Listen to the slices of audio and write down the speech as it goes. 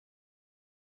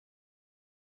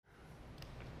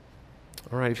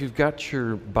All right, if you've got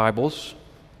your Bibles,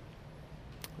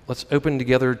 let's open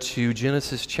together to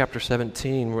Genesis chapter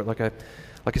 17. Like I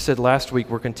said last week,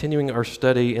 we're continuing our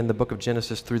study in the book of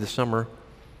Genesis through the summer.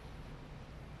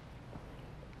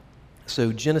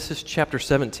 So Genesis chapter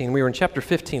 17, we were in chapter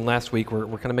 15 last week. We're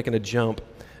kind of making a jump.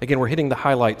 Again, we're hitting the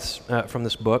highlights from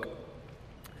this book.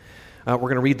 We're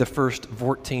going to read the first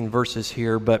 14 verses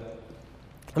here, but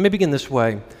let me begin this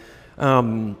way.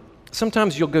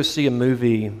 Sometimes you'll go see a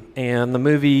movie, and the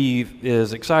movie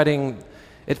is exciting.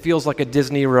 It feels like a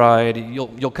Disney ride.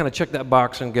 You'll kind of check that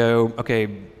box and go,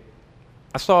 okay,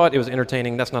 I saw it. It was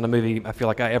entertaining. That's not a movie I feel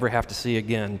like I ever have to see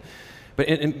again. But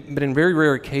in very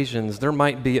rare occasions, there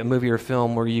might be a movie or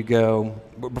film where you go,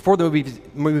 before the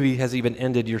movie has even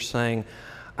ended, you're saying,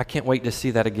 I can't wait to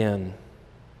see that again.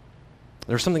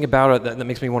 There's something about it that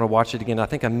makes me want to watch it again. I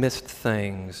think I missed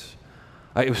things.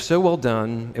 It was so well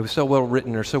done. It was so well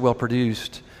written or so well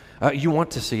produced. You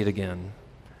want to see it again.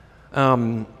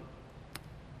 In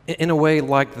a way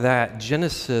like that,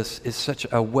 Genesis is such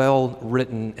a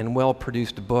well-written and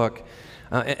well-produced book.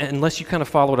 Unless you kind of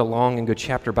follow it along and go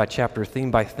chapter by chapter,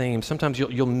 theme by theme, sometimes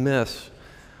you'll miss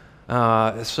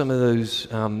some of those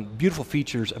beautiful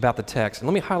features about the text. And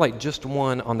let me highlight just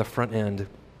one on the front end.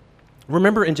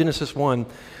 Remember in Genesis 1,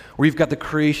 where you've got the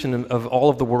creation of all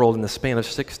of the world in the span of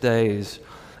 6 days.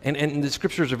 And the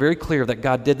scriptures are very clear that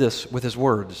God did this with his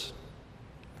words.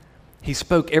 He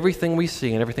spoke everything we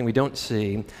see and everything we don't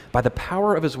see. By the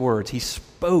power of his words, he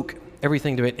spoke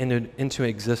everything into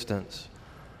existence.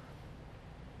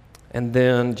 And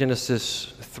then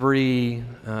Genesis 3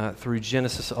 through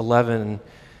Genesis 11,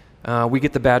 we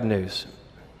get the bad news.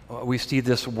 We see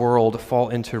this world fall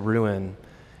into ruin.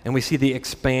 And we see the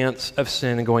expanse of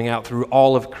sin going out through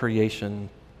all of creation,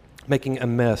 making a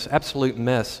mess, absolute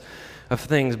mess of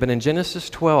things. But in Genesis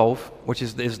 12, which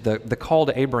is the call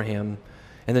to Abraham,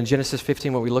 and then Genesis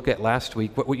 15, what we looked at last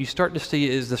week, what you start to see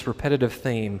is this repetitive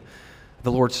theme.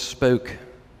 The Lord spoke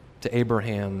to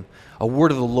Abraham. A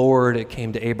word of the Lord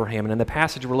came to Abraham. And in the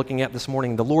passage we're looking at this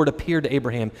morning, the Lord appeared to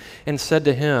Abraham and said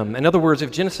to him. In other words,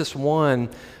 if Genesis 1,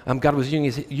 God was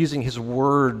using his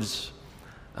words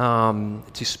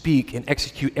to speak and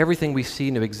execute everything we see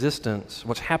into existence,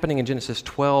 what's happening in Genesis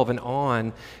 12 and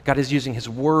on, God is using his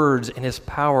words and his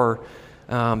power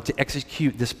to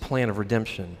execute this plan of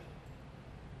redemption,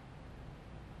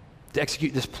 to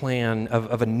execute this plan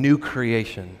of a new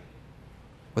creation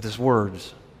with his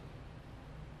words,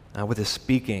 with his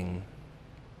speaking.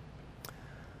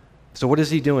 So what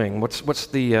is he doing? What's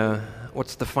the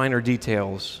finer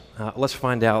details? Let's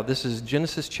find out. This is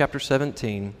Genesis chapter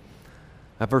 17.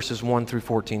 Verses 1 through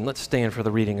 14. Let's stand for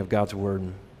the reading of God's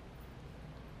word.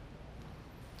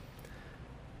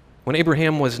 When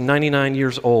Abraham was 99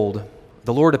 years old,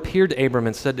 the Lord appeared to Abram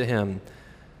and said to him,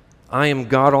 I am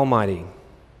God Almighty.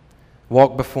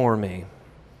 Walk before me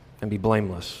and be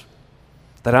blameless,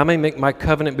 that I may make my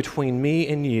covenant between me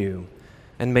and you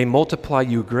and may multiply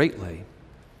you greatly.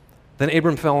 Then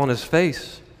Abram fell on his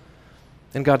face,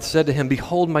 and God said to him,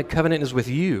 Behold, my covenant is with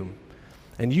you,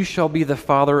 and you shall be the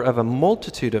father of a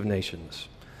multitude of nations.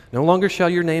 No longer shall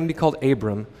your name be called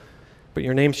Abram, but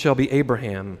your name shall be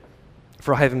Abraham,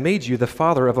 for I have made you the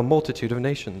father of a multitude of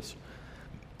nations.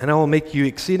 And I will make you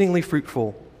exceedingly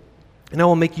fruitful, and I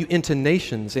will make you into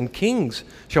nations, and kings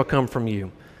shall come from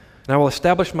you. And I will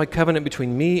establish my covenant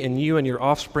between me and you and your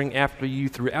offspring after you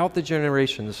throughout the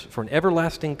generations for an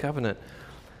everlasting covenant,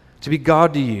 to be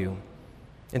God to you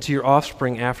and to your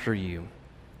offspring after you.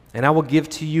 And I will give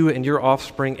to you and your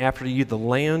offspring after you the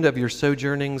land of your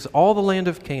sojournings, all the land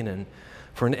of Canaan,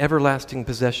 for an everlasting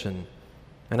possession,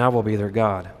 and I will be their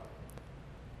God.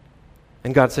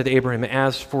 And God said to Abraham,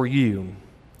 As for you,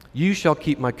 you shall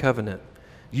keep my covenant,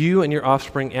 you and your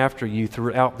offspring after you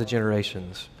throughout the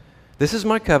generations. This is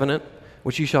my covenant,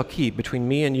 which you shall keep between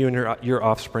me and you and your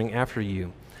offspring after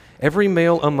you. Every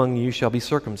male among you shall be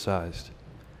circumcised.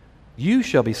 You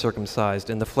shall be circumcised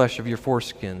in the flesh of your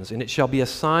foreskins, and it shall be a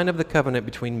sign of the covenant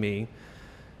between me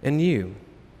and you.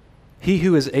 He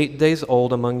who is 8 days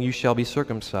old among you shall be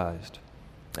circumcised.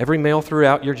 Every male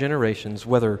throughout your generations,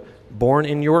 whether born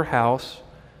in your house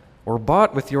or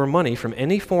bought with your money from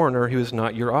any foreigner who is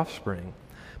not your offspring,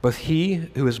 both he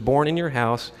who is born in your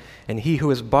house and he who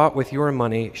is bought with your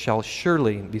money shall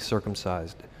surely be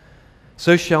circumcised.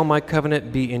 So shall my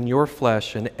covenant be in your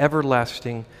flesh, an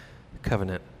everlasting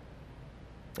covenant.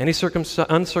 Any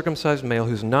uncircumcised male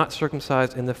who is not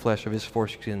circumcised in the flesh of his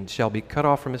foreskin shall be cut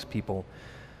off from his people,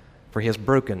 for he has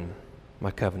broken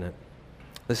my covenant.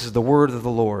 This is the word of the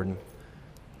Lord.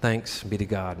 Thanks be to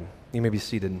God. You may be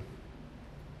seated.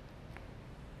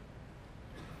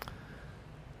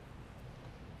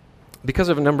 Because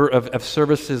of a number of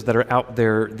services that are out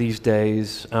there these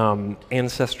days,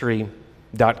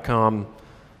 Ancestry.com,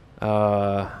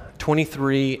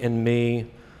 23andMe,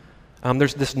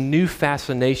 there's this new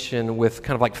fascination with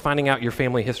kind of like finding out your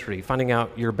family history, finding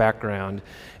out your background.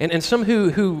 And some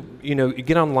who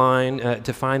get online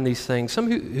to find these things, some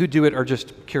who do it are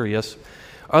just curious.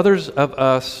 Others of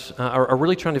us are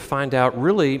really trying to find out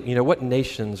really, what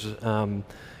nations,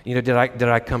 did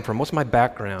I come from? What's my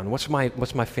background? What's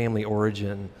my family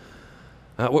origin?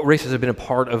 What races have been a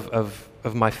part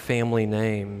of my family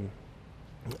name?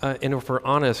 And if we're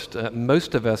honest,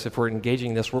 most of us, if we're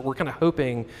engaging this, we're kind of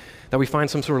hoping that we find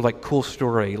some sort of like cool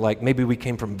story, like maybe we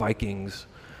came from Vikings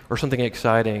or something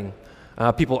exciting.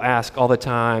 People ask all the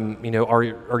time,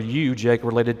 are you, Jake,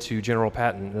 related to General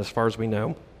Patton? And as far as we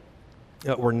know,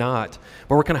 we're not.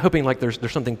 But we're kind of hoping like there's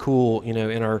something cool,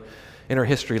 in our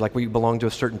history, like we belong to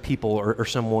a certain people or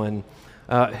someone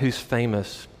who's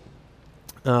famous.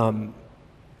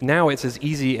 Now it's as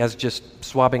easy as just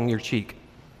swabbing your cheek.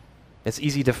 It's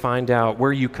easy to find out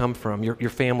where you come from, your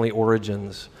family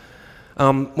origins.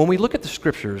 When we look at the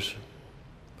scriptures,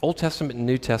 Old Testament and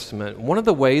New Testament, one of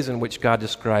the ways in which God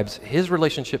describes his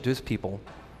relationship to his people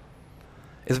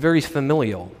is very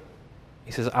familial.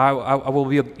 He says, I will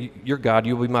be your God,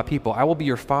 you will be my people. I will be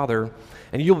your father,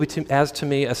 and you will be as to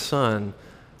me a son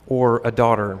or a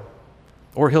daughter.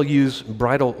 Or he'll use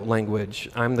bridal language.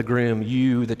 I'm the groom,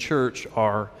 you, the church,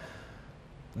 are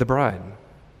the bride.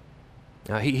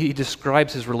 He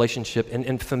describes his relationship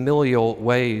in familial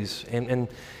ways. And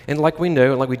like we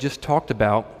know, like we just talked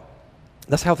about,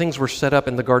 that's how things were set up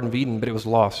in the Garden of Eden, but it was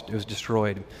lost. It was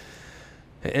destroyed.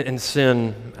 And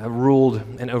sin ruled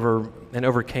and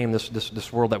overcame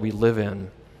this world that we live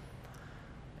in.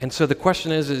 And so the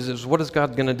question is what is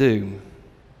God going to do?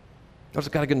 What's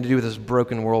God going to do with this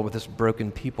broken world, with this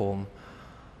broken people?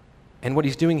 And what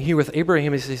he's doing here with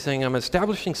Abraham is he's saying, I'm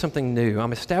establishing something new.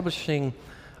 I'm establishing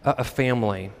a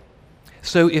family.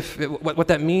 So what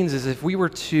that means is if we were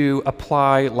to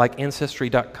apply like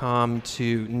Ancestry.com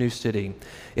to New City,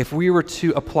 if we were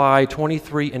to apply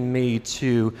 23andMe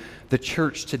to the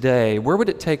church today, where would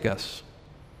it take us?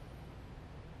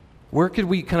 Where could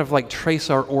we kind of like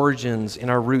trace our origins and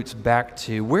our roots back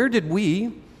to? Where did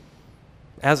we,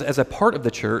 as a part of the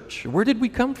church, where did we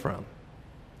come from?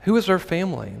 Who is our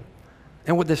family?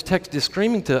 And what this text is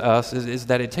screaming to us is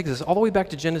that it takes us all the way back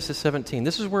to Genesis 17.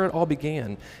 This is where it all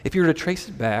began. If you were to trace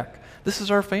it back, this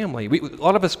is our family. A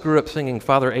lot of us grew up singing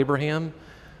Father Abraham,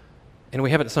 and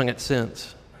we haven't sung it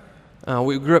since.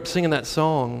 We grew up singing that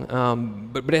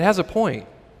song, but it has a point.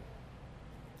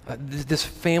 This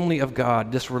family of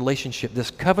God, this relationship, this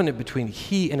covenant between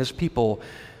he and his people,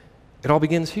 it all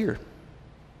begins here.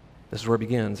 This is where it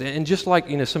begins. And just like,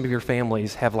 some of your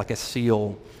families have like a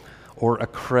seal or a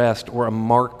crest or a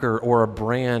marker or a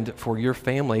brand for your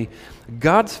family,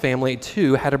 God's family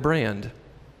too had a brand.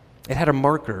 It had a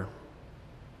marker.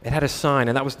 It had a sign,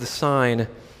 and that was the sign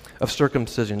of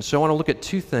circumcision. So I want to look at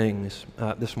two things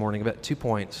this morning, about 2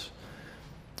 points.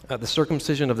 The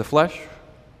circumcision of the flesh,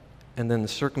 and then the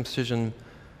circumcision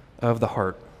of the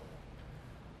heart.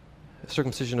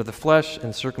 Circumcision of the flesh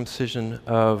and circumcision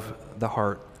of the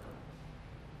heart.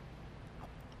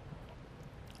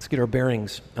 Let's get our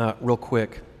bearings real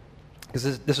quick,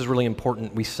 because this is really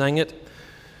important. We sang it,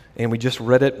 and we just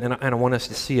read it, and I want us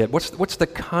to see it. What's the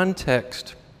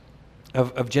context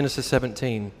of Genesis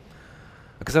 17?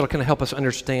 Because that'll kind of help us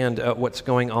understand what's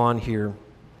going on here.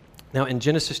 Now, in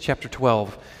Genesis chapter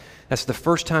 12, that's the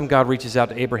first time God reaches out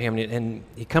to Abraham, and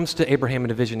he comes to Abraham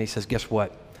in a vision. He says, guess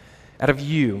what? Out of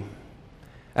you,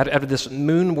 out of this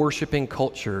moon-worshiping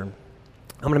culture,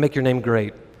 I'm going to make your name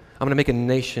great. I'm going to make a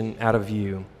nation out of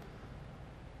you.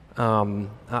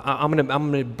 I'm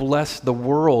going to bless the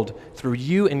world through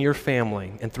you and your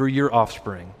family and through your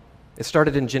offspring. It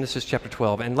started in Genesis chapter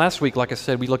 12. And last week, like I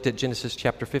said, we looked at Genesis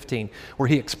chapter 15, where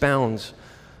he expounds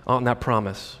on that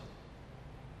promise.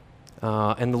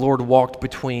 And the Lord walked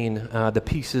between the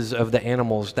pieces of the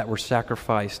animals that were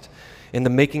sacrificed in the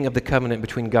making of the covenant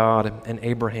between God and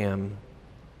Abraham.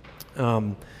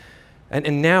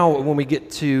 And now when we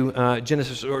get to in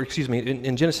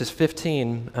Genesis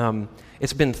 15,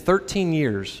 it's been 13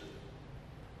 years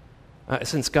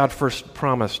since God first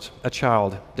promised a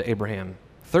child to Abraham.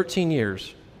 13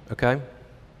 years, okay?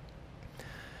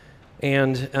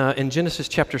 And in Genesis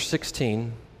chapter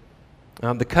 16,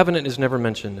 the covenant is never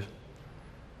mentioned.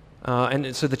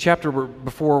 And so the chapter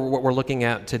before what we're looking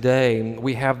at today,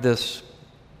 we have this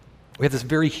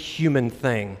very human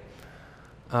thing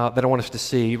that I want us to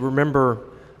see. Remember,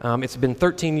 it's been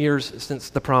 13 years since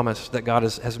the promise that God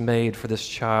has made for this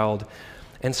child.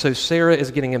 And so Sarah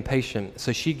is getting impatient.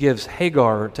 So she gives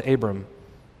Hagar to Abram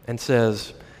and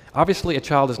says, obviously a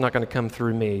child is not going to come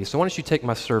through me, so why don't you take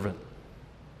my servant?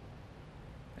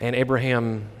 And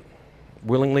Abraham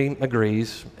willingly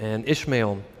agrees, and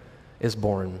Ishmael is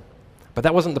born. But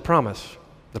that wasn't the promise.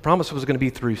 The promise was going to be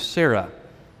through Sarah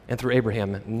and through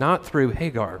Abraham, not through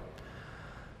Hagar.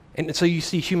 And so you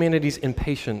see humanity's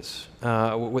impatience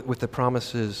with the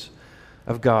promises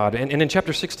of God. And in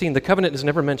chapter 16, the covenant is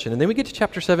never mentioned. And then we get to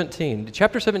chapter 17.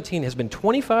 Chapter 17 has been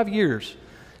 25 years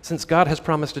since God has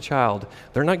promised a child.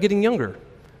 They're not getting younger.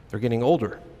 They're getting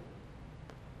older.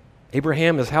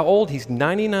 Abraham is how old? He's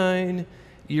 99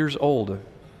 years old.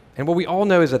 And what we all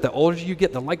know is that the older you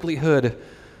get, the likelihood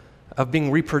of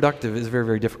being reproductive is very,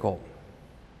 very difficult.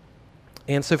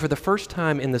 And so for the first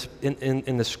time in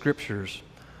the scriptures,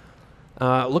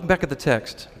 look back at the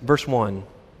text, verse 1.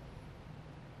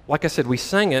 Like I said, we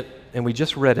sang it and we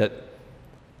just read it.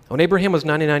 When Abraham was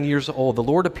 99 years old, the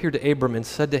Lord appeared to Abram and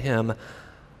said to him,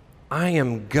 I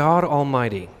am God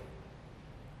Almighty.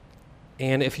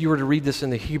 And if you were to read this in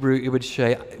the Hebrew,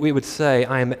 we would say,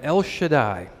 I am El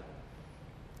Shaddai.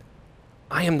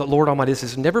 I am the Lord Almighty. This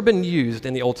has never been used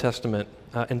in the Old Testament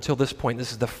until this point.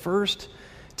 This is the first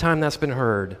time that's been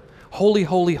heard. Holy,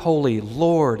 holy, holy,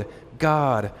 Lord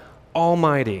God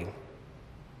Almighty,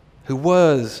 who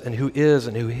was and who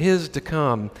is to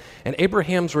come. And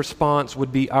Abraham's response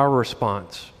would be our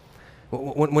response.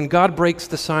 When God breaks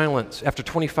the silence after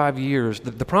 25 years,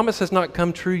 the promise has not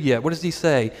come true yet. What does he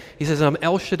say? He says, I'm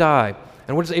El Shaddai.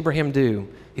 And what does Abraham do?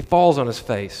 He falls on his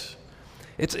face.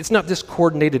 It's not this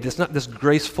coordinated, it's not this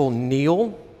graceful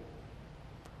kneel.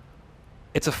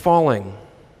 It's a falling.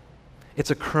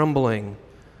 It's a crumbling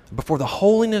before the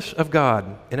holiness of God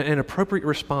in an appropriate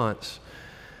response.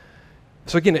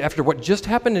 So again, after what just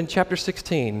happened in chapter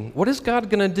 16, what is God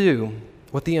going to do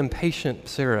with the impatient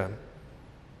Sarah?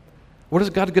 What is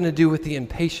God going to do with the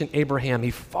impatient Abraham?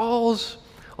 He falls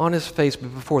on his face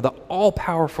before the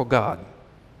all-powerful God.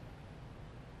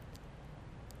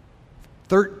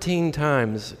 13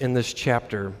 times in this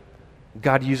chapter,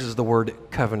 God uses the word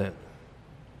covenant.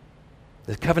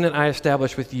 The covenant I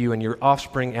established with you and your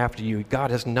offspring after you,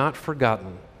 God has not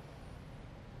forgotten.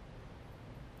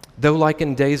 Though like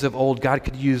in days of old, God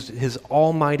could use his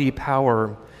almighty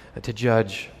power to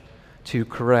judge, to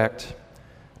correct,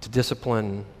 to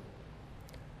discipline,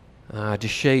 to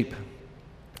shape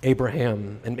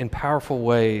Abraham in powerful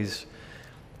ways.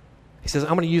 He says,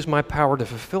 I'm going to use my power to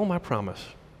fulfill my promise.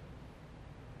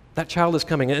 That child is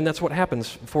coming, and that's what happens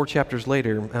 4 chapters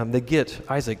later. They get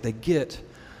Isaac, they get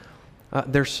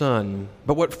their son.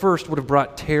 But what first would have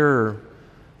brought terror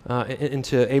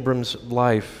into Abram's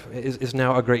life is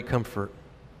now a great comfort.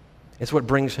 It's what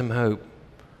brings him hope.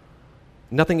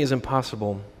 Nothing is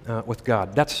impossible with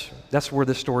God. That's where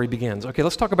this story begins. Okay,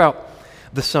 let's talk about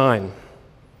the sign.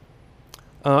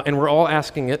 And we're all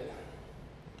asking it.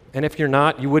 And if you're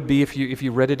not, you would be if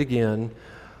you read it again.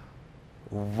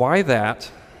 Why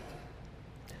that?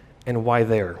 And why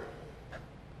there?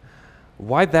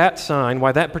 Why that sign?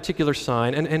 Why that particular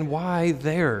sign? And why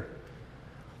there?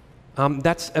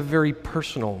 That's a very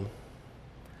personal,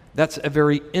 that's a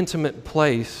very intimate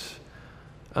place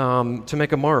to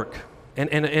make a mark,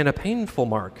 and a painful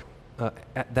mark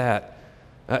at that.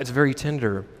 It's very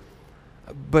tender.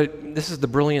 But this is the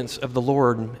brilliance of the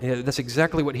Lord. That's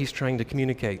exactly what he's trying to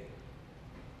communicate.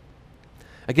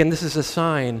 Again, this is a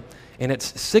sign, and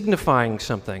it's signifying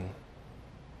something.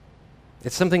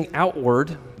 It's something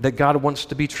outward that God wants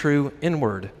to be true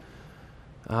inward.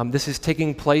 This is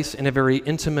taking place in a very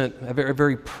intimate, a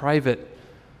very private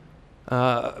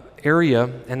area,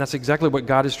 and that's exactly what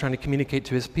God is trying to communicate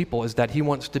to his people, is that he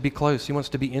wants to be close, he wants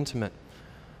to be intimate.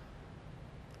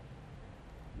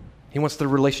 He wants the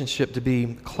relationship to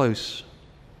be close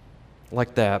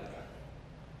like that.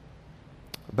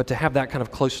 But to have that kind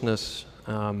of closeness,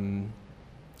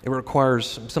 it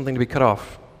requires something to be cut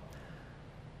off.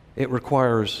 It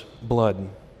requires blood.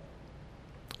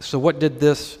 So what did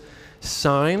this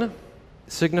sign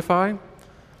signify?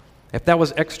 If that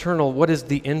was external, what is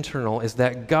the internal? Is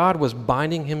that God was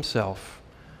binding himself.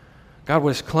 God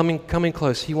was coming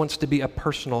close. He wants to be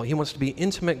he wants to be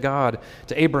intimate God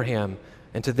to Abraham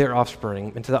and to their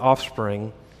offspring and to the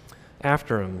offspring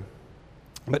after him.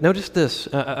 But notice this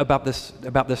about this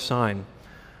sign.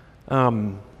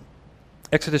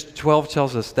 Exodus 12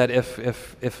 tells us that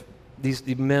if these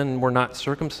men were not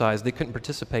circumcised, they couldn't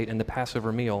participate in the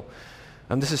Passover meal.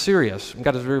 This is serious.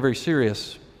 God is very, very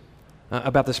serious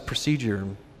about this procedure.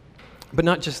 But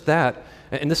not just that,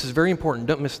 and this is very important,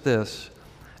 don't miss this.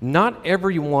 Not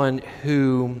everyone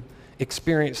who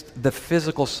experienced the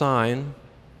physical sign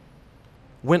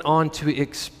went on to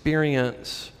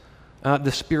experience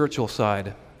the spiritual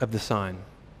side of the sign.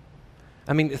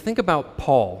 I mean, think about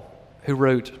Paul, who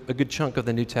wrote a good chunk of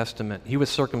the New Testament. He was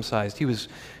circumcised. He was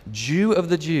Jew of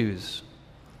the Jews,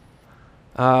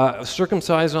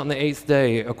 circumcised on the 8th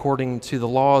day according to the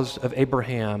laws of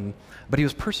Abraham, but he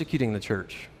was persecuting the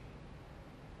church.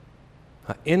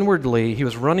 Inwardly, he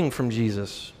was running from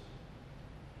Jesus.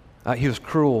 He was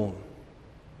cruel.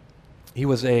 He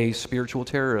was a spiritual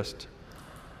terrorist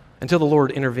until the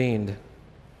Lord intervened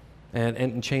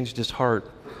and changed his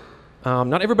heart.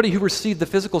 Not everybody who received the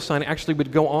physical sign actually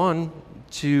would go on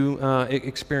to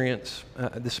experience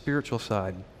the spiritual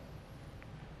side.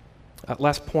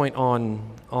 Last point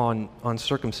on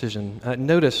circumcision.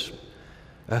 Notice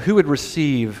who would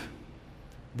receive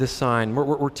this sign.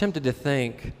 We're tempted to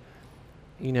think,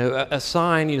 a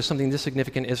sign, something this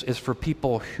significant is for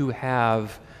people who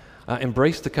have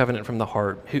embraced the covenant from the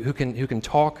heart, who can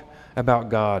talk about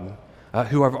God,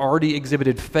 who have already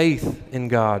exhibited faith in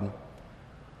God.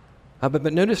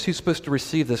 But notice who's supposed to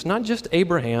receive this. Not just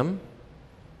Abraham,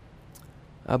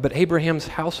 but Abraham's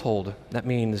household. That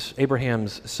means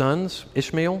Abraham's sons,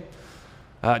 Ishmael.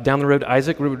 Down the road,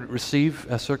 Isaac would receive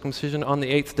a circumcision on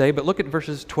the 8th day. But look at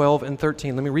verses 12 and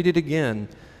 13. Let me read it again.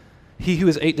 He who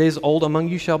is 8 days old among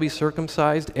you shall be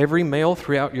circumcised, every male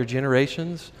throughout your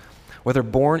generations, whether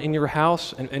born in your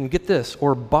house, and get this,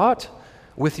 or bought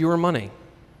with your money,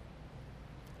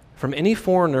 from any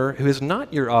foreigner who is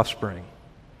not your offspring.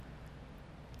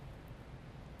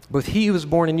 Both he who is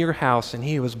born in your house and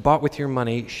he who is bought with your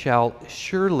money shall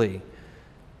surely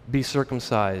be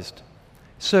circumcised.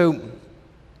 So,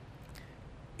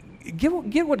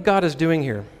 get what God is doing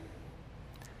here.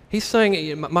 He's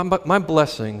saying, my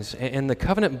blessings and the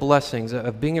covenant blessings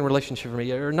of being in relationship with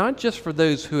me are not just for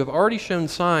those who have already shown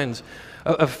signs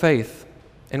of faith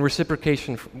and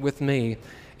reciprocation with me.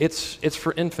 It's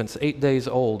for infants, 8 days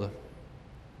old,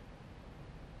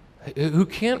 who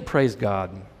can't praise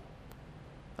God,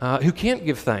 who can't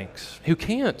give thanks, who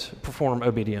can't perform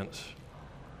obedience.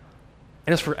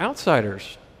 And it's for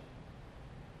outsiders.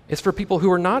 It's for people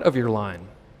who are not of your line.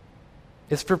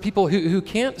 It's for people who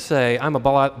can't say, I'm a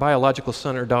biological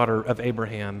son or daughter of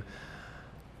Abraham.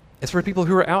 It's for people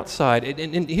who are outside.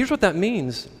 And here's what that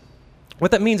means.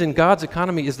 What that means in God's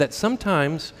economy is that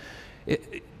sometimes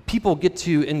people get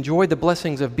to enjoy the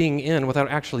blessings of being in without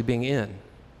actually being in.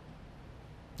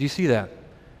 Do you see that?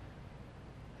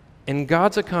 In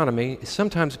God's economy,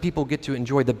 sometimes people get to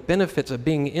enjoy the benefits of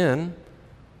being in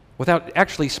without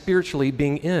actually spiritually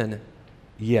being in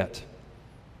yet.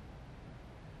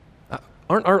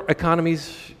 Aren't our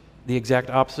economies the exact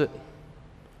opposite?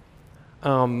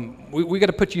 We got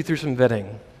to put you through some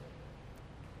vetting.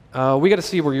 We got to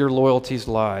see where your loyalties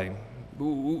lie.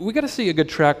 We got to see a good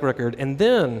track record, and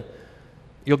then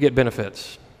you'll get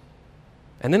benefits.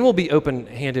 And then we'll be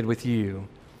open-handed with you.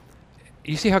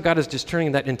 You see how God is just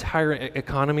turning that entire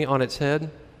economy on its head?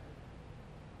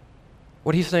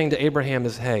 What he's saying to Abraham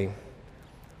is, hey,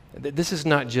 this is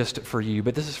not just for you,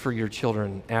 but this is for your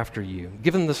children after you.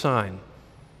 Give them the sign.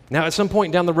 Now, at some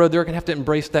point down the road, they're going to have to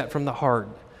embrace that from the heart.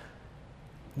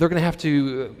 They're going to have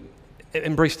to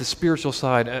embrace the spiritual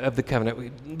side of the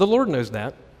covenant. The Lord knows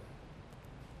that.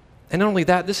 And not only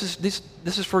that, this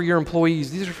is for your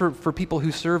employees. These are for people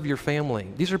who serve your family.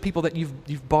 These are people that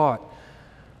you've bought,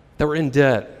 that were in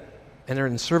debt, and they're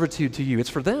in servitude to you. It's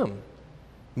for them.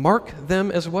 Mark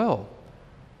them as well.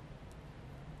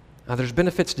 Now, there's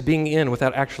benefits to being in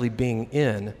without actually being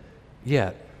in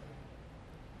yet.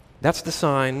 That's the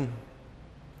sign.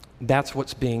 That's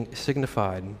what's being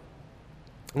signified.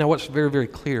 Now, what's very, very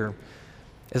clear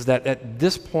is that at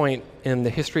this point in the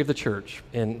history of the church,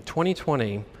 in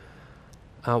 2020,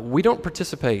 we don't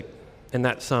participate in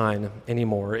that sign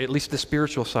anymore, at least the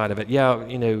spiritual side of it. Yeah,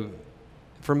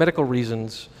 for medical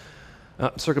reasons,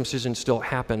 circumcision still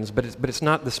happens, but it's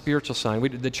not the spiritual sign.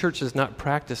 The church does not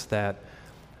practice that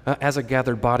as a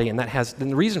gathered body, and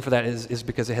the reason for that is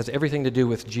because it has everything to do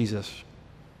with Jesus,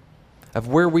 of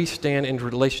where we stand in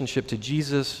relationship to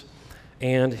Jesus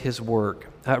and his work.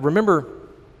 Remember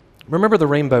the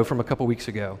rainbow from a couple weeks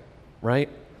ago, right?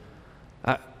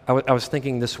 I was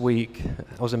thinking this week,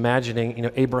 I was imagining,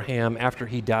 Abraham after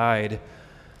he died,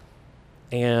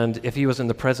 and if he was in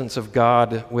the presence of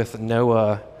God with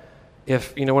Noah,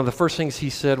 if, one of the first things he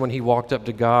said when he walked up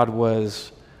to God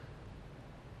was,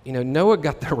 Noah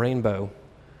got the rainbow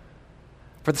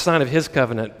for the sign of his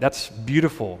covenant. That's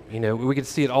beautiful. We could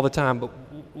see it all the time, but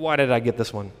why did I get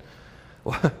this one?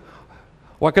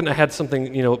 Why couldn't I had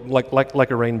something,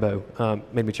 like a rainbow?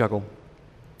 Made me chuckle.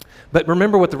 But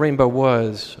remember what the rainbow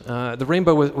was. The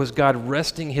rainbow was God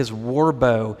resting his war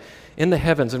bow in the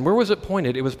heavens. And where was it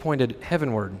pointed? It was pointed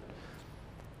heavenward.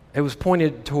 It was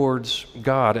pointed towards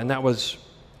God, and that was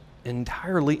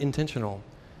entirely intentional.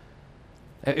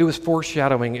 It was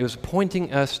foreshadowing. It was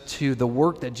pointing us to the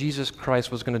work that Jesus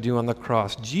Christ was going to do on the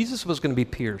cross. Jesus was going to be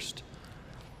pierced.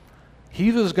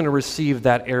 He was going to receive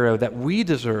that arrow that we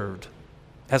deserved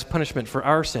as punishment for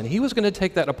our sin. He was going to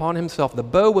take that upon himself. The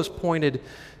bow was pointed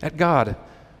at God,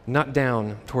 not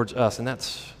down towards us, and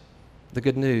that's the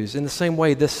good news. In the same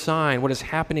way, this sign, what is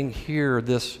happening here,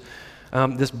 this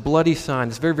bloody sign,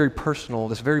 this very, very personal,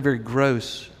 this very, very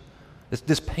gross,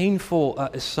 this painful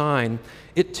sign,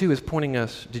 it too is pointing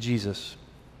us to Jesus.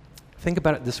 Think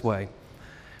about it this way.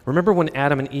 Remember when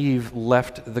Adam and Eve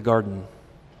left the garden?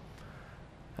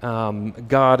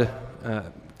 God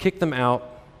kicked them out,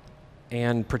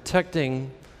 and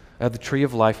protecting the tree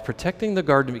of life, protecting the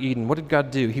Garden of Eden, what did God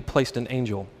do? He placed an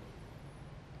angel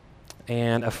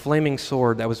and a flaming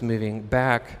sword that was moving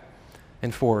back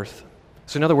and forth.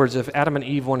 So in other words, if Adam and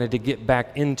Eve wanted to get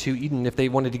back into Eden, if they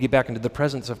wanted to get back into the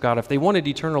presence of God, if they wanted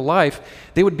eternal life,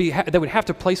 they would have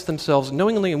to place themselves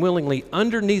knowingly and willingly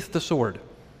underneath the sword.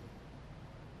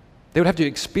 They would have to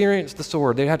experience the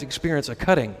sword. They'd have to experience a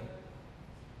cutting.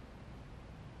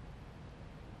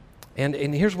 And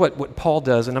here's what Paul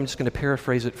does, and I'm just going to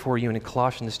paraphrase it for you in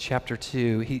Colossians chapter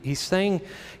 2. He's saying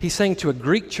to a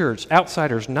Greek church,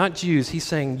 outsiders, not Jews, he's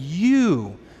saying,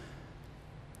 you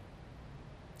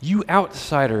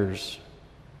outsiders,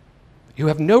 you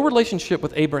have no relationship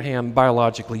with Abraham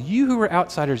biologically. You who are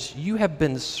outsiders, you have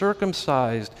been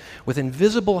circumcised with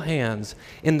invisible hands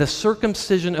in the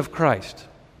circumcision of Christ.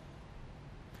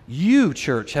 You,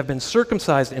 church, have been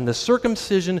circumcised in the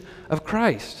circumcision of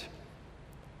Christ.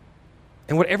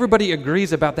 And what everybody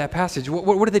agrees about that passage,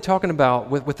 what are they talking about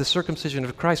with the circumcision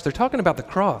of Christ? They're talking about the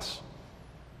cross,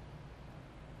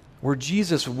 where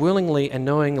Jesus willingly and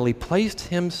knowingly placed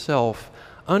himself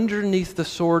underneath the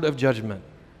sword of judgment,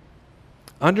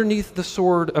 underneath the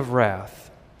sword of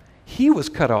wrath. He was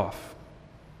cut off.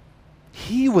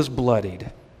 He was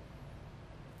bloodied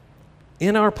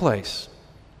in our place.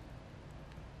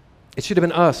 It should have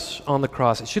been us on the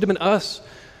cross. It should have been us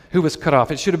who was cut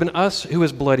off. It should have been us who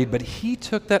was bloodied, but he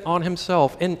took that on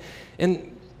himself. And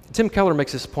Tim Keller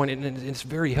makes this point, and it's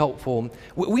very helpful.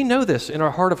 We know this in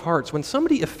our heart of hearts. When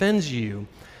somebody offends you,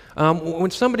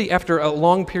 when somebody, after a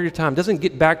long period of time, doesn't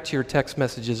get back to your text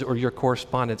messages or your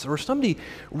correspondence, or somebody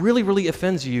really, really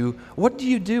offends you, what do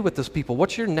you do with those people?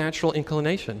 What's your natural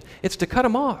inclination? It's to cut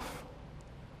them off.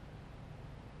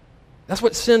 That's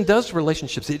what sin does to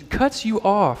relationships. It cuts you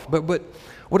off. But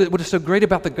what is so great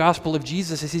about the gospel of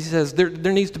Jesus is he says there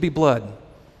needs to be blood.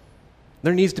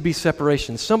 There needs to be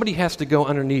separation. Somebody has to go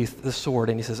underneath the sword,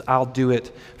 and he says, I'll do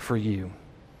it for you.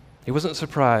 He wasn't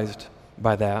surprised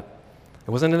by that. It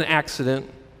wasn't an accident.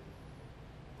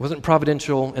 It wasn't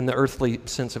providential in the earthly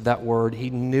sense of that word. He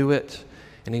knew it,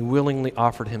 and he willingly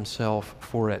offered himself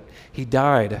for it. He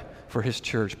died for his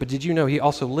church. But did you know he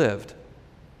also lived?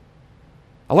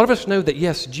 A lot of us know that,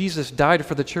 yes, Jesus died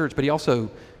for the church, but he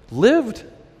also lived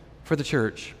for the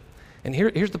church. And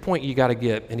here's the point you got to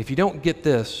get. And if you don't get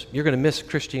this, you're going to miss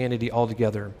Christianity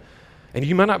altogether. And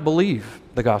you might not believe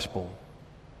the gospel.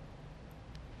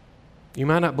 You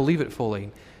might not believe it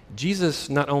fully. Jesus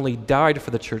not only died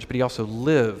for the church, but he also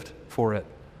lived for it.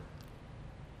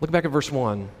 Look back at verse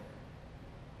 1.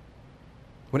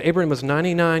 When Abraham was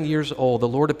 99 years old, the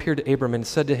Lord appeared to Abraham and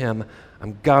said to him,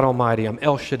 I'm God Almighty, I'm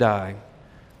El Shaddai.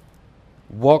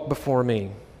 Walk before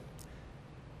me.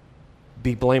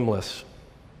 Be blameless.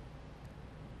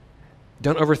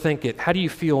 Don't overthink it. How do you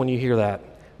feel when you hear that?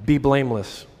 Be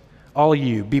blameless. All of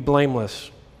you, be blameless.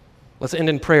 Let's end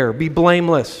in prayer. Be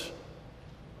blameless.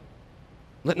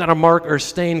 Let not a mark or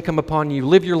stain come upon you.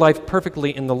 Live your life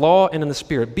perfectly in the law and in the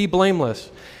Spirit. Be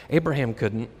blameless. Abraham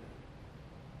couldn't.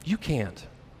 You can't.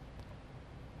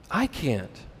 I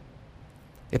can't.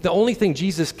 If the only thing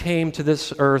Jesus came to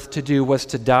this earth to do was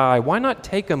to die, why not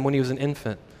take him when he was an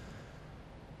infant?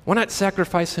 Why not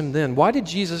sacrifice him then? Why did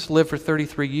Jesus live for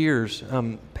 33 years?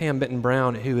 Pam Benton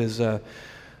Brown, who is a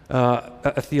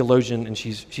theologian, and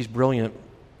she's brilliant.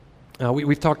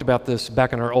 We've talked about this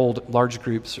back in our old large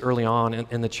groups early on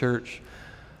in the church.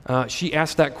 She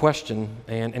asked that question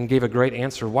and gave a great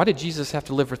answer. Why did Jesus have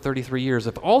to live for 33 years?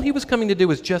 If all he was coming to do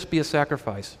was just be a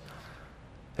sacrifice,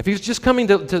 if he was just coming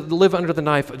to live under the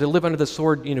knife, to live under the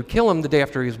sword, kill him the day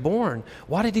after he was born,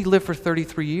 why did he live for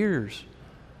 33 years?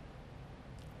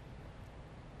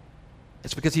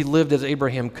 It's because he lived as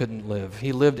Abraham couldn't live.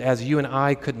 He lived as you and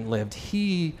I couldn't live.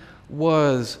 He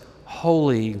was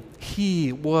holy.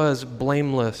 He was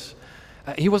blameless.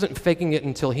 He wasn't faking it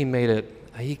until he made it.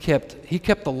 He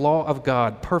kept the law of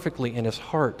God perfectly in his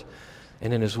heart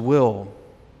and in his will.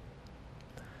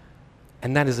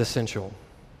 And that is essential.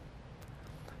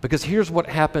 Because here's what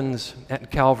happens at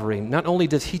Calvary. Not only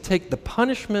does he take the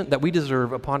punishment that we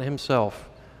deserve upon himself,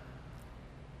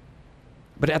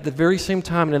 but at the very same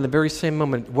time and in the very same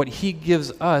moment, what he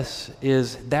gives us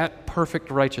is that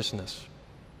perfect righteousness,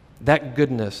 that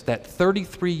goodness, that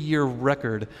 33-year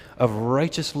record of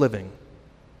righteous living.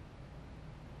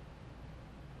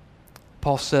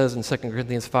 Paul says in 2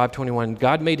 Corinthians 5:21,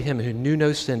 God made him who knew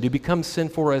no sin to become sin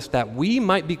for us that we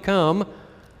might become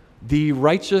the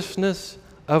righteousness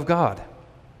of God.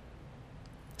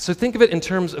 So think of it in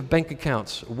terms of bank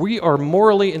accounts. We are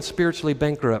morally and spiritually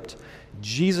bankrupt.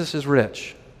 Jesus is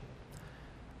rich.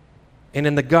 And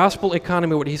in the gospel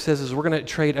economy, what he says is we're going to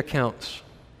trade accounts.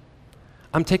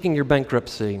 I'm taking your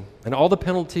bankruptcy and all the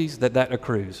penalties that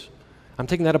accrues. I'm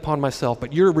taking that upon myself,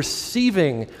 but you're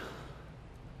receiving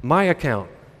my account,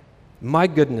 my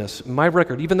goodness, my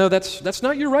record, even though that's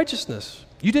not your righteousness.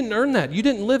 You didn't earn that. You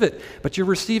didn't live it, but you're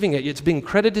receiving it. It's being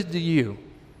credited to you.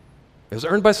 It was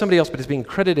earned by somebody else, but it's being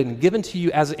credited and given to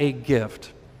you as a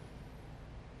gift.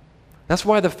 That's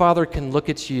why the Father can look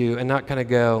at you and not kind of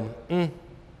go,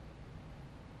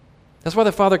 That's why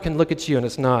the Father can look at you and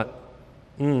it's not,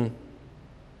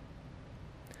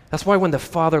 That's why when the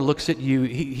Father looks at you,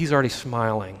 he's already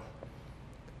smiling.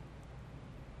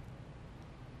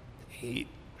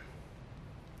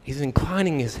 He's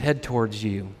inclining his head towards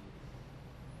you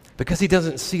because he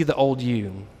doesn't see the old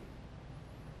you.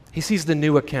 He sees the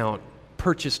new account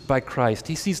purchased by Christ.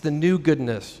 He sees the new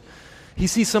goodness. He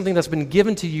sees something that's been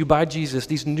given to you by Jesus,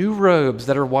 these new robes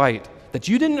that are white, that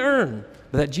you didn't earn,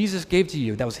 but that Jesus gave to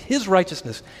you. That was his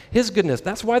righteousness, his goodness.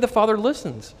 That's why the Father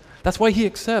listens. That's why he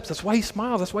accepts. That's why he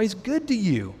smiles. That's why he's good to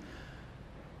you.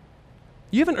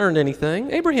 You haven't earned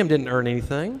anything. Abraham didn't earn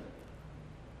anything.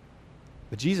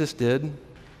 But Jesus did.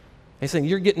 He's saying,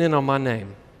 you're getting in on my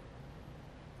name.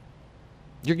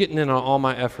 You're getting in on all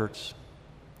my efforts.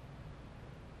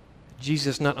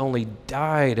 Jesus not only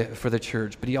died for the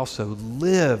church, but he also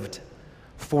lived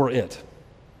for it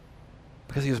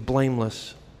because he was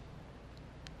blameless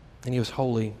and he was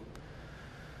holy.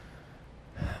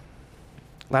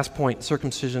 Last point,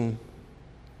 circumcision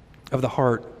of the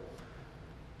heart.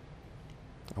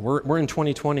 We're in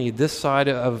 2020. This side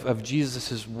of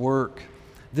Jesus' work,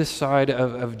 this side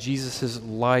of Jesus'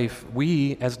 life,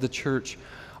 we as the church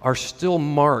are still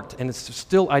marked and it's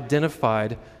still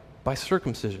identified by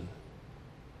circumcision.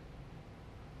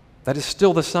 That is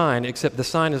still the sign, except the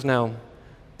sign is now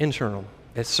internal.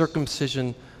 It's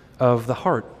circumcision of the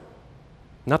heart,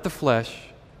 not the flesh,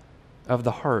 of the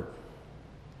heart.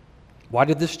 Why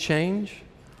did this change?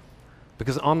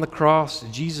 Because on the cross,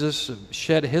 Jesus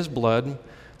shed his blood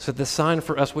so that the sign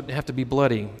for us wouldn't have to be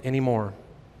bloody anymore.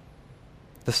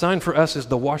 The sign for us is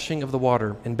the washing of the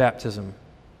water in baptism.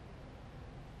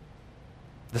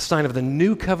 The sign of the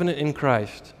new covenant in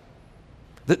Christ.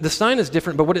 The sign is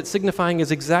different, but what it's signifying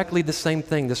is exactly the same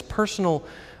thing, this personal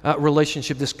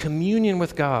relationship, this communion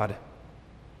with God.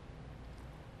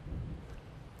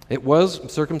 It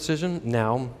was circumcision,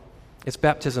 now it's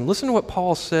baptism. Listen to what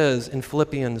Paul says in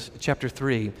Philippians chapter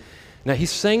 3. Now,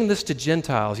 he's saying this to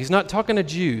Gentiles. He's not talking to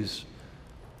Jews.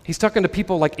 He's talking to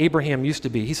people like Abraham used to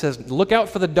be. He says, look out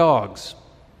for the dogs.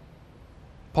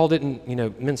 Paul didn't,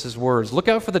 mince his words. Look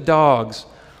out for the dogs.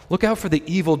 Look out for the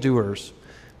evildoers.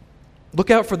 Look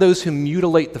out for those who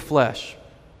mutilate the flesh.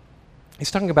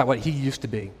 He's talking about what he used to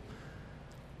be.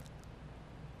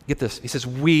 Get this. He says,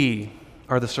 we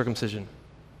are the circumcision.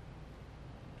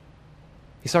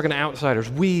 He's talking to outsiders.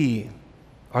 We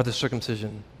are the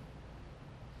circumcision.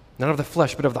 Not of the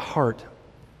flesh, but of the heart.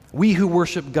 We who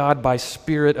worship God by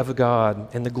Spirit of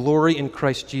God and the glory in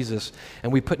Christ Jesus,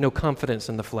 and we put no confidence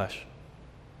in the flesh.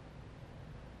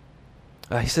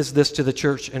 He says this to the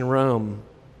church in Rome.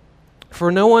 For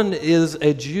no one is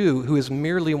a Jew who is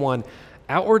merely one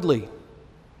outwardly,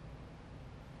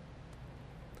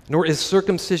 nor is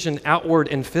circumcision outward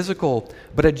and physical,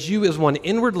 but a Jew is one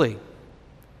inwardly.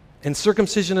 And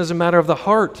circumcision is a matter of the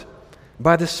heart,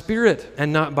 by the Spirit,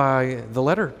 and not by the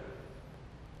letter.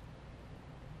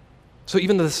 So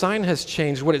even though the sign has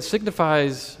changed, what it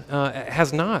signifies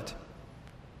has not.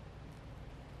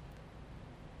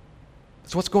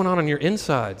 So what's going on your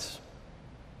insides?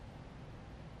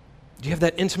 Do you have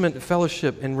that intimate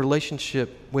fellowship and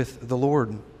relationship with the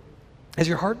Lord? Has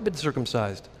your heart been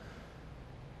circumcised?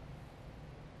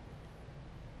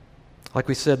 Like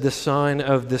we said, this sign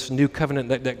of this new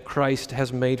covenant that Christ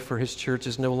has made for his church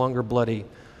is no longer bloody.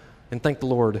 And thank the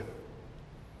Lord.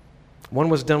 One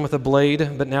was done with a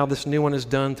blade, but now this new one is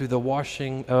done through the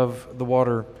washing of the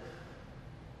water.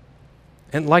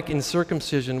 And like in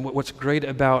circumcision, what's great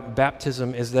about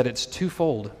baptism is that it's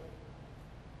twofold.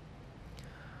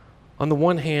 On the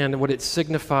one hand, what it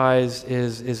signifies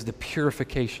is the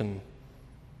purification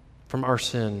from our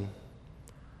sin.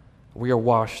 We are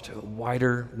washed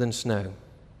whiter than snow,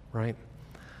 right?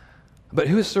 But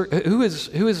who is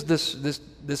this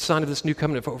sign of this new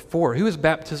covenant for? Who is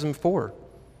baptism for?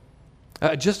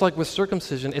 Just like with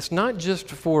circumcision, it's not just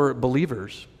for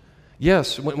believers.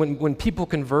 Yes, when people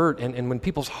convert and when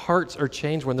people's hearts are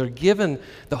changed, when they're given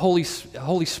the Holy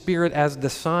Spirit as the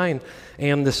sign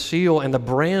and the seal and the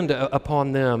brand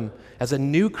upon them as a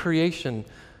new creation,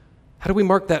 how do we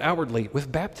mark that outwardly?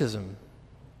 With baptism.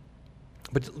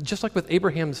 But just like with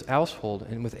Abraham's household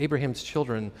and with Abraham's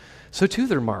children, so too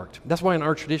they're marked. That's why in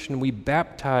our tradition we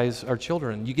baptize our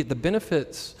children. You get the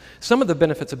benefits, some of the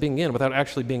benefits of being in without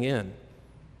actually being in.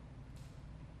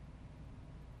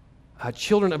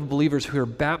 Children of believers who are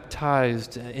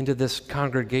baptized into this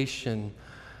congregation,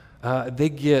 they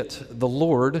get the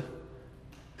Lord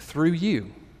through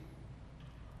you.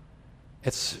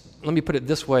 Let me put it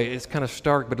this way, it's kind of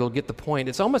stark, but it'll get the point.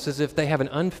 It's almost as if they have an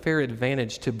unfair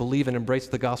advantage to believe and embrace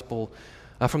the gospel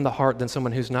from the heart than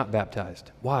someone who's not baptized.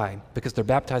 Why? Because they're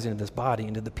baptizing into this body,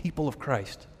 into the people of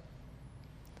Christ.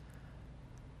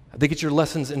 They get your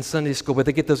lessons in Sunday school, but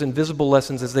they get those invisible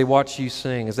lessons as they watch you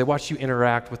sing, as they watch you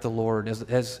interact with the Lord,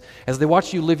 as they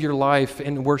watch you live your life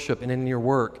in worship and in your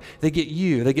work. They get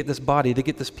you, they get this body, they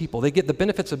get this people. They get the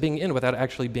benefits of being in without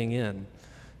actually being in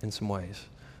some ways.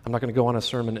 I'm not going to go on a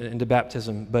sermon into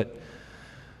baptism, but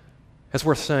it's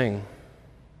worth saying.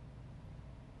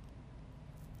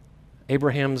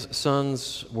 Abraham's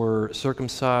sons were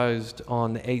circumcised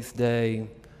on the 8th day.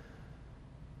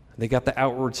 They got the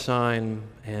outward sign,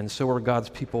 and so are God's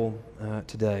people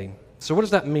today. So what does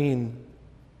that mean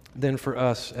then for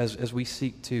us as we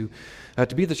seek to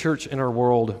be the church in our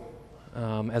world,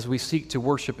 as we seek to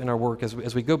worship in our work, as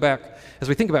we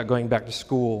think about going back to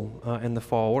school in the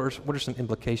fall? What are some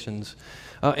implications?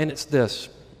 And it's this.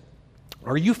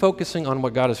 Are you focusing on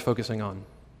what God is focusing on?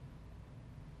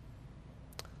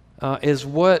 Is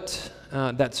what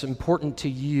that's important to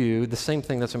you the same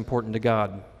thing that's important to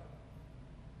God?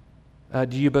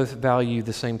 Do you both value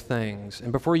the same things?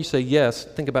 And before you say yes,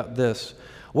 think about this.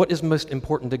 What is most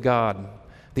important to God,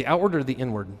 the outward or the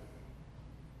inward?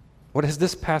 What has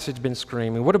this passage been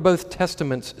screaming? What do both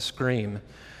testaments scream?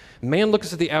 Man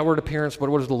looks at the outward appearance, but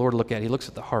what does the Lord look at? He looks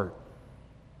at the heart.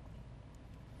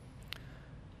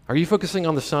 Are you focusing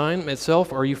on the sign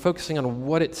itself, or are you focusing on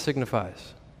what it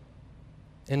signifies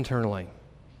internally?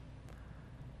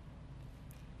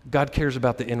 God cares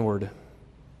about the inward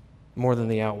more than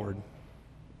the outward.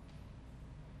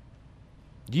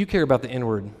 Do you care about the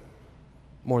inward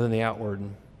more than the outward?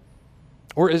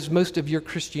 Or is most of your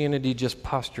Christianity just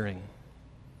posturing?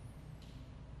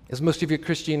 Is most of your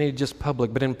Christianity just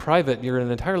public, but in private you're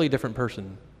an entirely different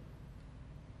person?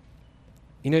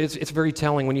 You know, it's very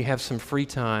telling when you have some free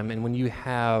time and when you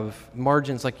have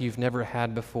margins like you've never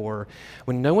had before.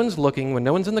 When no one's looking, when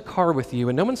no one's in the car with you,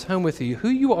 when no one's home with you, who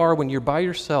you are when you're by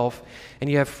yourself and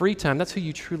you have free time, that's who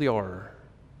you truly are.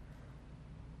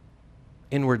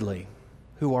 Inwardly,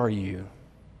 who are you?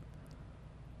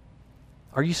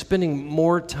 Are you spending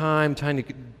more time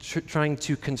trying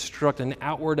to construct an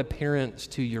outward appearance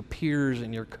to your peers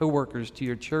and your coworkers, to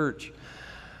your church,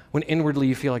 when inwardly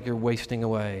you feel like you're wasting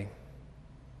away?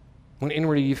 When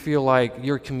inwardly you feel like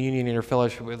your communion and your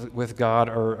fellowship with God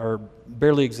are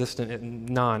barely existent and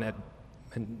not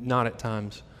at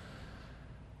times?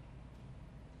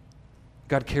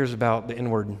 God cares about the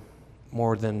inward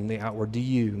more than the outward. Do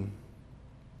you?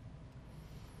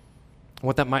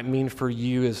 What that might mean for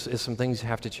you is some things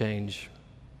have to change.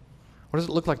 What does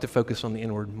it look like to focus on the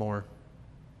inward more?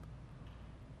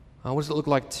 What does it look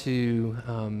like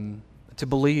to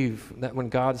believe that when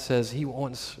God says He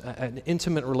wants an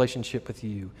intimate relationship with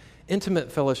you,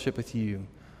 intimate fellowship with you,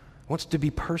 wants to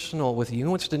be personal with you, He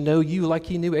wants to know you like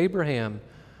He knew Abraham?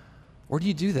 Where do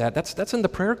you do that? That's in the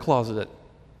prayer closet.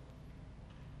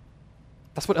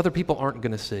 That's what other people aren't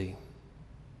going to see.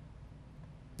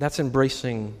 That's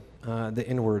embracing the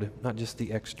inward, not just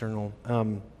the external.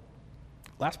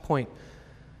 Last point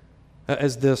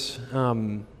is this.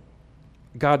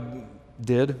 God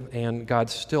did, and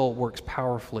God still works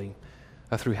powerfully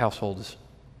through households.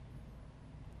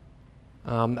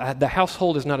 The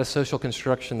household is not a social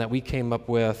construction that we came up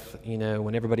with,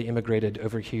 when everybody immigrated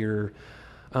over here.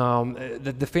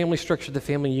 The family structure, the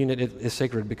family unit is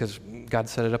sacred because God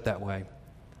set it up that way.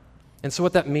 And so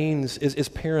what that means is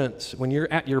parents, when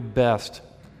you're at your best,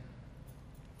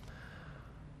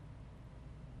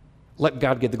 let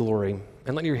God get the glory,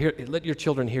 and let your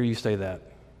children hear you say that.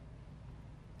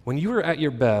 When you are at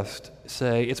your best,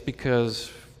 say, it's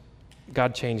because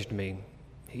God changed me.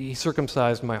 He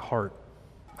circumcised my heart,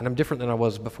 and I'm different than I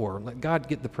was before. Let God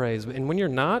get the praise. And when you're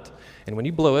not, and when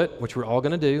you blow it, which we're all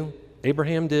going to do,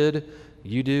 Abraham did,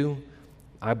 you do,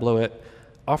 I blow it,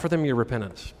 offer them your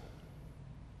repentance.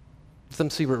 Let them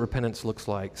see what repentance looks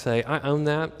like. Say, I own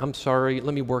that. I'm sorry.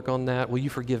 Let me work on that. Will you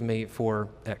forgive me for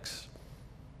X,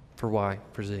 for Y,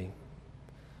 for Z?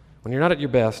 When you're not at your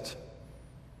best,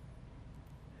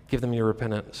 give them your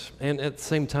repentance. And at the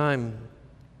same time,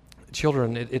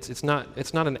 children, it's not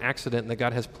an accident that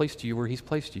God has placed you where He's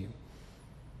placed you,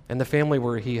 and the family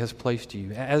where He has placed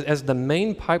you. As the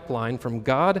main pipeline from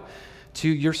God to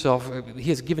yourself, He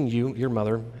has given you your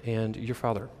mother and your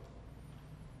father.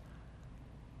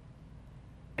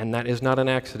 And that is not an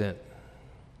accident.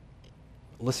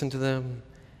 Listen to them,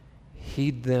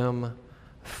 heed them,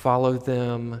 follow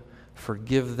them,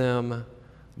 forgive them,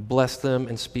 bless them,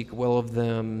 and speak well of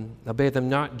them. Obey them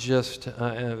not just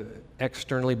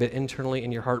externally, but internally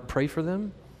in your heart. Pray for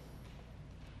them.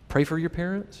 Pray for your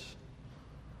parents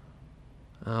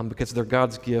because they're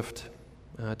God's gift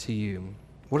to you.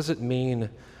 What does it mean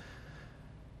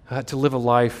to live a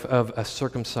life of a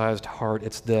circumcised heart?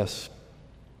 It's this.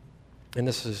 And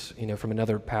this is, from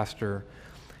another pastor.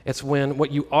 It's when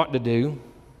what you ought to do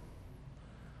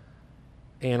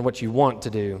and what you want to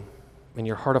do in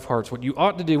your heart of hearts, what you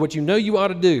ought to do, what you know you ought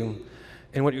to do,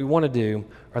 and what you want to do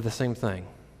are the same thing.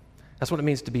 That's what it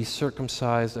means to be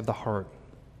circumcised of the heart.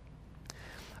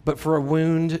 But for a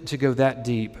wound to go that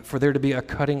deep, for there to be a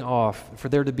cutting off, for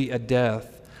there to be a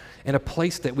death, in a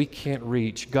place that we can't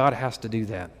reach, God has to do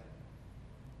that.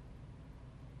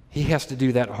 He has to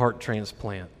do that heart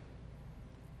transplant.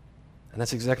 And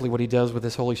that's exactly what He does with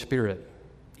His Holy Spirit.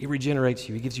 He regenerates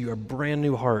you. He gives you a brand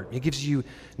new heart. He gives you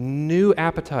new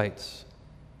appetites.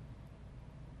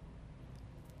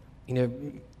 You know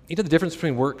the difference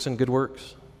between works and good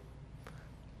works?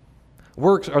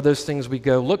 Works are those things we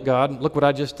go, look, God, look what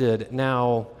I just did.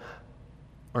 Now,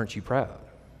 aren't you proud?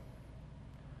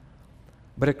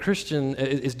 But a Christian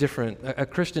is different. A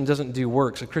Christian doesn't do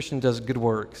works. A Christian does good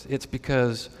works. It's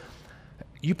because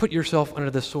you put yourself under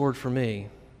the sword for me.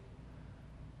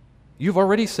 You've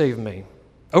already saved me.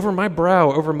 Over my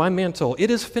brow, over my mantle, it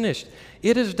is finished.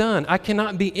 It is done. I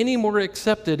cannot be any more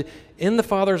accepted in the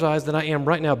Father's eyes than I am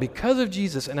right now because of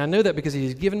Jesus, and I know that because He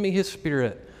has given me His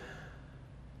Spirit.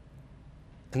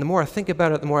 And the more I think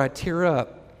about it, the more I tear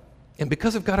up. And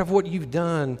because of God, of what You've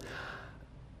done,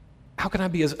 how can I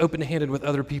be as open-handed with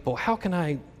other people? How can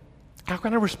I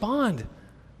respond?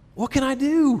 What can I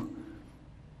do?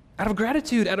 Out of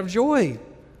gratitude, out of joy.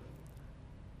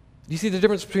 Do you see the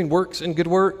difference between works and good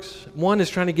works? One is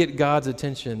trying to get God's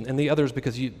attention, and the other is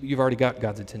because you've already got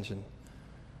God's attention.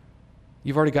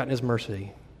 You've already gotten His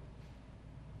mercy.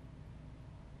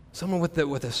 Someone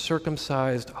with a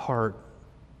circumcised heart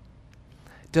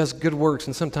does good works,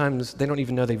 and sometimes they don't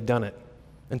even know they've done it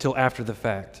until after the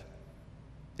fact.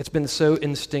 It's been so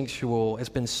instinctual. It's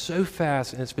been so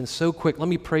fast, and it's been so quick. Let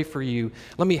me pray for you.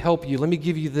 Let me help you. Let me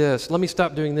give you this. Let me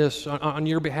stop doing this on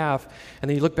your behalf. And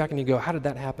then you look back and you go, how did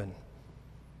that happen?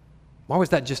 Why was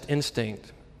that just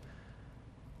instinct?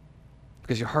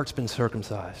 Because your heart's been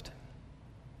circumcised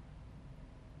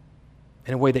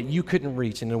in a way that you couldn't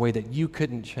reach, in a way that you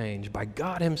couldn't change, by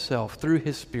God Himself through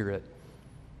His Spirit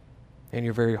in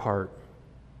your very heart.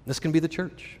 This can be the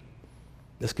church.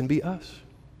 This can be us.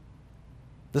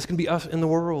 This can be us in the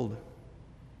world.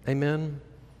 Amen?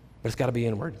 But it's got to be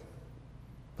inward.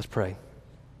 Let's pray.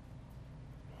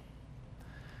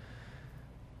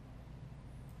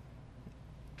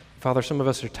 Father, some of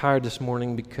us are tired this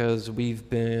morning because we've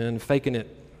been faking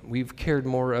it. We've cared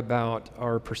more about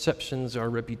our perceptions, our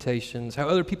reputations, how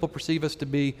other people perceive us to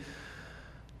be,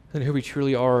 than who we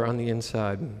truly are on the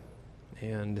inside.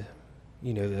 And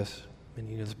you know this, and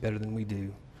you know this better than we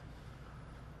do.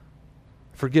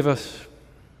 Forgive us.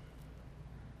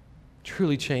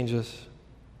 Truly change us.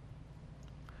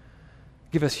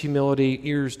 Give us humility,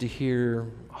 ears to hear,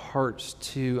 hearts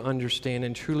to understand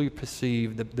and truly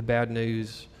perceive the bad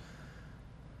news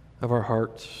of our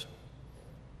hearts,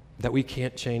 that we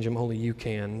can't change them, only You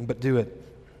can, but do it.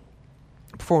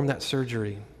 Perform that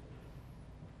surgery.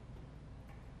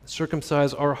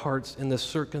 Circumcise our hearts in the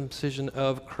circumcision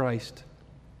of Christ.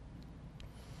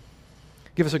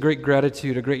 Give us a great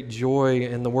gratitude, a great joy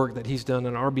in the work that He's done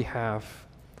on our behalf,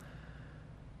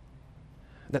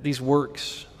 that these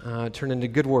works turn into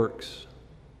good works,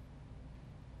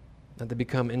 that they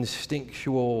become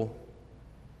instinctual,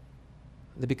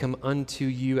 they become unto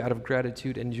You out of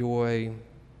gratitude and joy.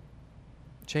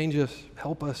 Change us,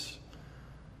 help us.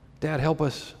 Dad, help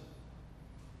us.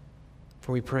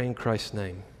 For we pray in Christ's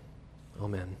name.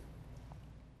 Amen.